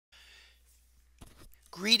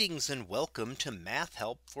Greetings and welcome to Math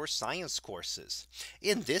Help for Science courses.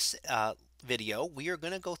 In this video, we are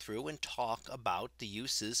going to go through and talk about the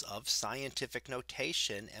uses of scientific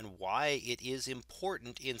notation and why it is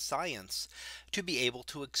important in science to be able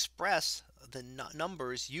to express the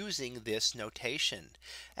numbers using this notation.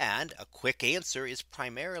 And a quick answer is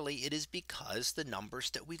primarily it is because the numbers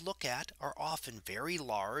that we look at are often very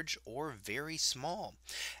large or very small.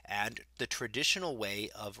 And the traditional way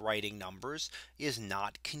of writing numbers is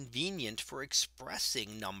not convenient for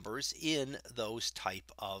expressing numbers in those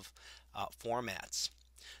type of formats.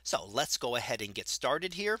 So let's go ahead and get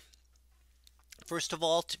started here. First of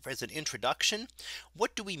all, as an introduction,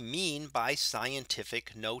 what do we mean by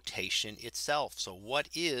scientific notation itself? So what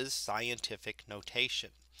is scientific notation?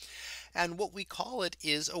 And what we call it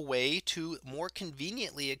is a way to more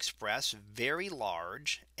conveniently express very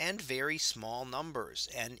large and very small numbers.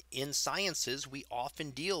 And in sciences, we often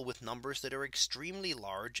deal with numbers that are extremely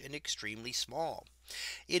large and extremely small.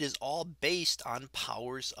 It is all based on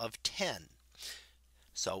powers of 10.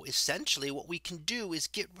 So essentially what we can do is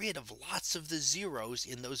get rid of lots of the zeros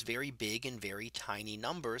in those very big and very tiny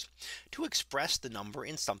numbers to express the number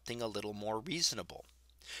in something a little more reasonable.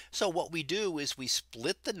 So what we do is we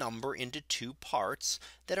split the number into two parts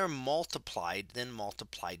that are multiplied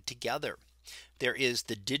together. There is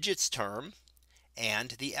the digits term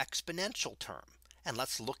and the exponential term. And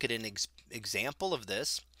let's look at an example of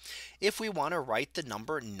this. If we want to write the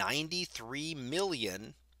number 93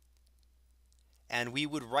 million, and we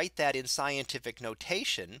would write that in scientific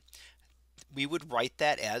notation, we would write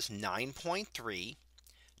that as 9.3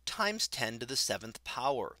 times 10 to the 7th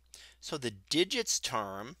power. So the digits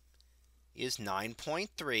term is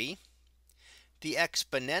 9.3. The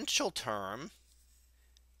exponential term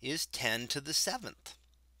is 10 to the 7th.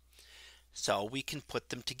 So we can put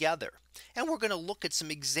them together. And we're going to look at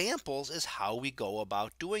some examples as how we go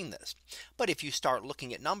about doing this. But if you start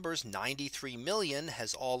looking at numbers, 93 million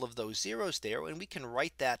has all of those zeros there, and we can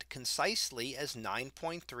write that concisely as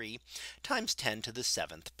 9.3 times 10 to the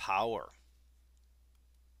 7th power.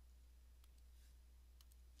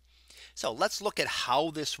 So let's look at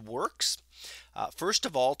how this works. First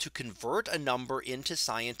of all, to convert a number into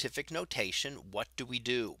scientific notation, what do we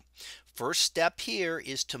do? First step here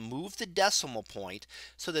is to move the decimal point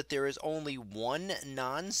so that there is only one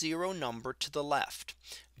non-zero number to the left.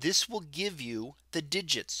 This will give you the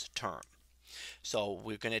digits term. So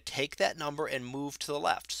we're going to take that number and move to the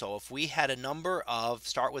left. So if we had a number of,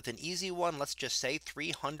 start with an easy one, let's just say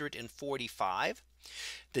 345.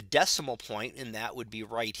 The decimal point in that would be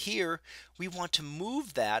right here. We want to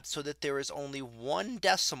move that so that there is only one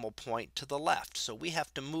decimal point to the left. So we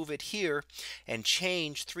have to move it here and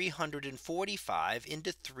change 345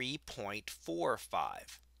 into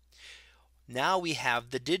 3.45. Now we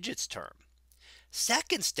have the digits term.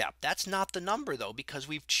 Second step, that's not the number though, because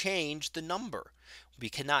we've changed the number. We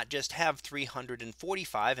cannot just have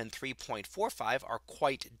 345 and 3.45 are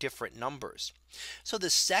quite different numbers. So the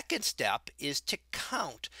second step is to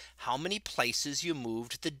count how many places you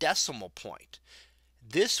moved the decimal point.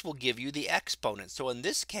 This will give you the exponent. So in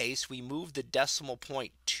this case, we move the decimal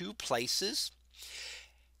point 2 places.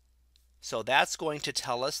 So that's going to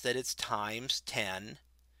tell us that it's times 10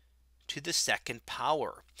 to the 2nd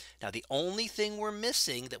power. Now the only thing we're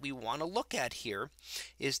missing that we want to look at here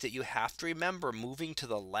is that you have to remember moving to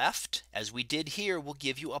the left, as we did here, will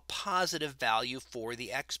give you a positive value for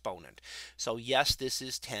the exponent. So yes, this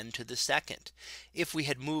is 10 to the 2nd. If we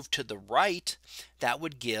had moved to the right, that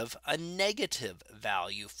would give a negative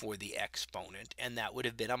value for the exponent, and that would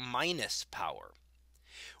have been a minus power.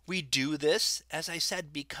 We do this, as I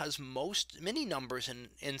said, because many numbers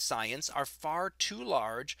in science are far too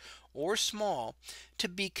large or small to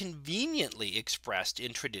be conveniently expressed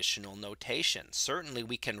in traditional notation. Certainly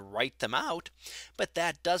we can write them out, but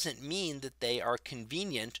that doesn't mean that they are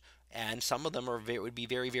convenient. And some of them would be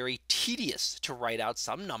very, very tedious to write out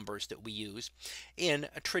some numbers that we use in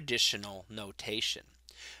a traditional notation.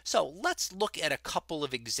 So let's look at a couple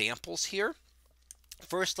of examples here.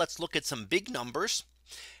 First, let's look at some big numbers.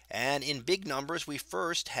 And in big numbers, we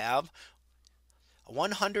first have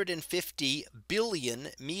 150 billion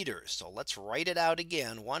meters. So let's write it out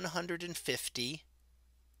again, 150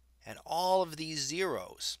 and all of these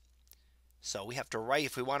zeros. So we have to write,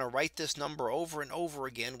 if we want to write this number over and over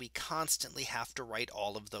again, we constantly have to write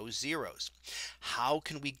all of those zeros. How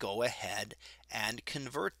can we go ahead and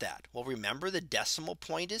convert that? Well, remember the decimal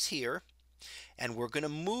point is here. And we're going to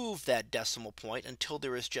move that decimal point until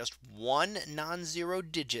there is just one non-zero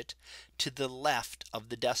digit to the left of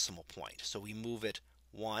the decimal point. So we move it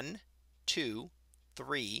 1, 2,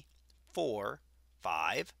 3, 4,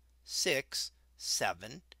 5, 6,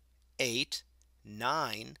 7, 8,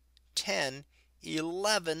 9, 10,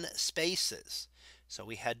 11 spaces. So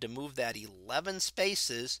we had to move that 11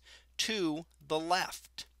 spaces to the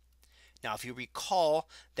left. Now, if you recall,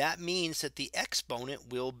 that means that the exponent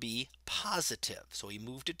will be positive. So we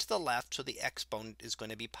moved it to the left, so the exponent is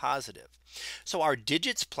going to be positive. So our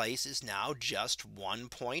digits place is now just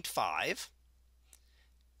 1.5.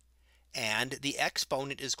 And the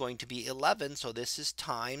exponent is going to be 11. So this is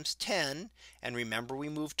times 10. And remember, we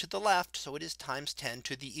moved to the left. So it is times 10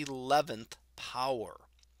 to the 11th power.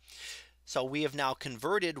 So we have now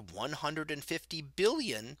converted 150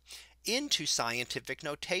 billion into scientific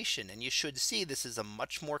notation. And you should see this is a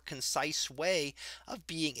much more concise way of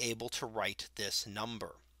being able to write this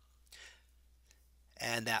number.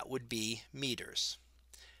 And that would be meters.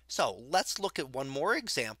 So let's look at one more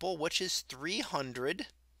example, which is 300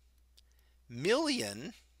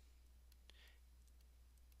 million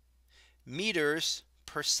meters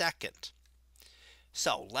per second.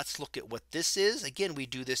 So let's look at what this is. Again, we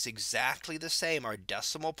do this exactly the same. Our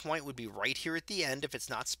decimal point would be right here at the end if it's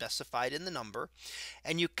not specified in the number.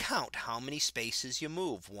 And you count how many spaces you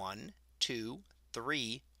move. 1, 2,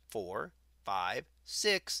 3, 4, 5,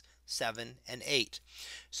 6, 7, and 8.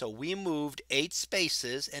 So we moved 8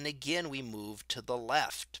 spaces. And again, we moved to the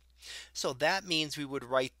left. So that means we would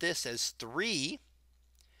write this as 3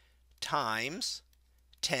 times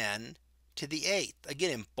 10 to the 8th.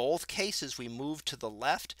 Again, in both cases, we move to the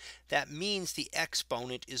left. That means the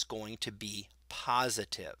exponent is going to be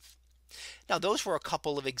positive. Now, those were a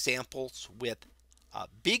couple of examples with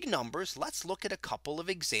big numbers. Let's look at a couple of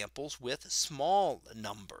examples with small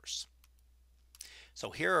numbers.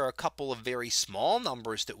 So here are a couple of very small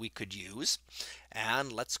numbers that we could use.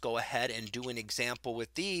 And let's go ahead and do an example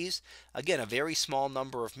with these. Again, a very small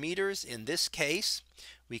number of meters. In this case,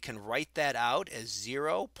 we can write that out as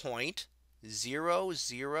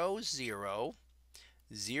 0.000000000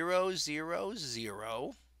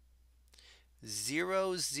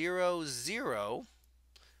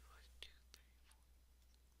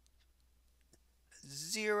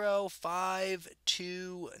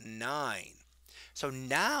 0529. So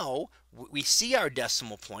now we see our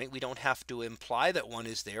decimal point. We don't have to imply that one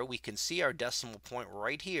is there. We can see our decimal point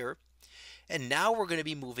right here. And now we're going to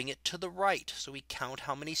be moving it to the right. So we count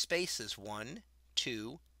how many spaces. 1,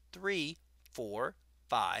 2, 3, 4,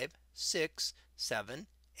 5, 6, 7,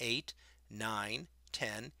 8, 9,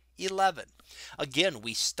 10, 11. Again,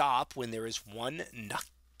 we stop when there is one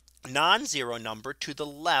non-zero number to the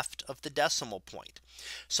left of the decimal point.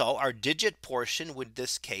 So our digit portion would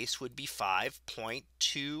this case would be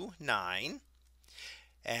 5.29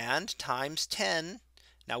 and times 10.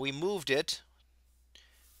 Now we moved it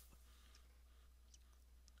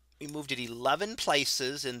 11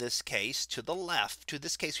 places in this case to the left. To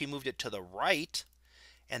this case, we moved it to the right.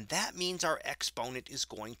 And that means our exponent is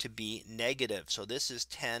going to be negative. So this is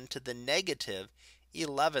 10 to the negative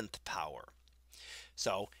 11th power.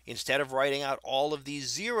 So instead of writing out all of these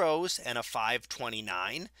zeros and a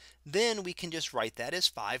 529, then we can just write that as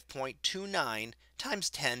 5.29 times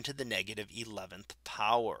 10 to the negative 11th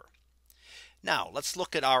power. Now let's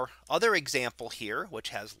look at our other example here, which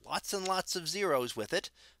has lots and lots of zeros with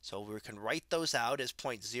it. So we can write those out as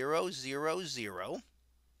 0.000 000 000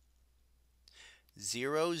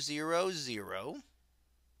 000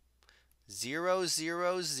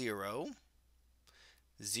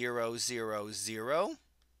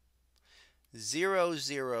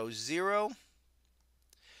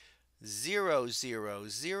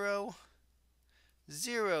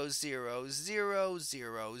 000 000 000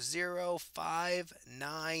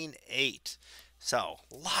 0000598. So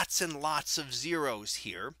lots and lots of zeros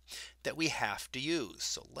here that we have to use.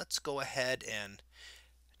 So let's go ahead and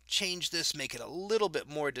change this, make it a little bit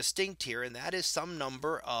more distinct here. And that is some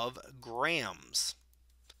number of grams.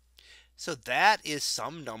 So that is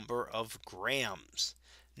some number of grams.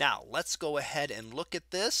 Now let's go ahead and look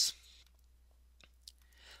at this.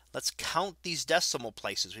 Let's count these decimal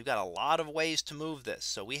places. We've got a lot of ways to move this.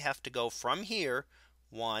 So we have to go from here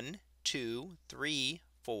 1, 2, 3,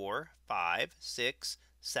 4, 5, 6,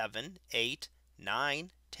 7, 8,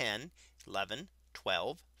 9, 10, 11,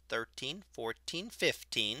 12, 13, 14,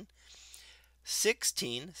 15,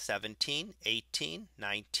 16, 17, 18,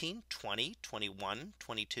 19, 20, 21,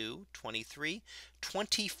 22, 23,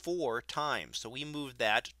 24 times. So we moved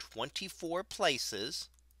that 24 places.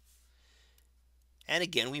 And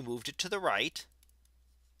again, we moved it to the right.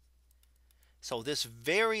 So this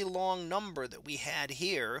very long number that we had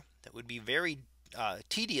here that would be very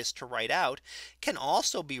tedious to write out can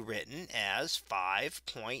also be written as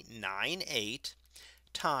 5.98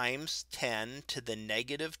 times 10 to the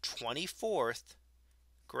negative 24th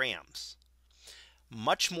grams.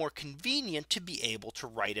 Much more convenient to be able to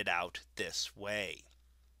write it out this way.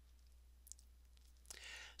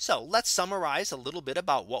 So let's summarize a little bit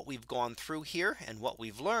about what we've gone through here and what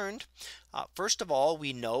we've learned. First of all,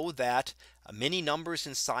 we know that many numbers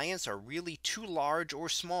in science are really too large or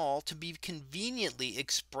small to be conveniently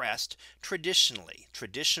expressed traditionally.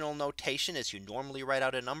 Traditional notation, as you normally write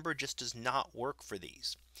out a number, just does not work for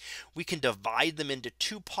these. We can divide them into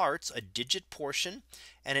two parts, a digit portion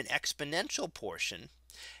and an exponential portion.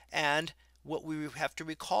 And what we have to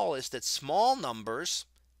recall is that small numbers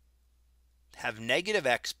have negative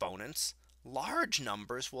exponents. Large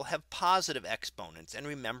numbers will have positive exponents. And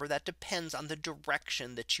remember, that depends on the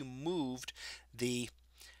direction that you moved the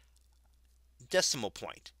decimal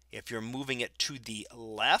point. If you're moving it to the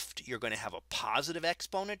left, you're going to have a positive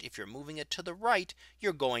exponent. If you're moving it to the right,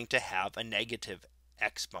 you're going to have a negative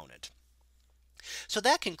exponent. So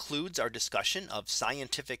that concludes our discussion of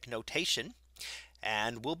scientific notation.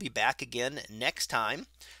 And we'll be back again next time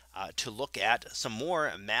to look at some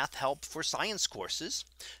more math help for science courses.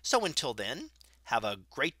 So until then, have a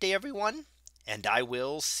great day, everyone, and I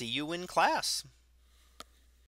will see you in class.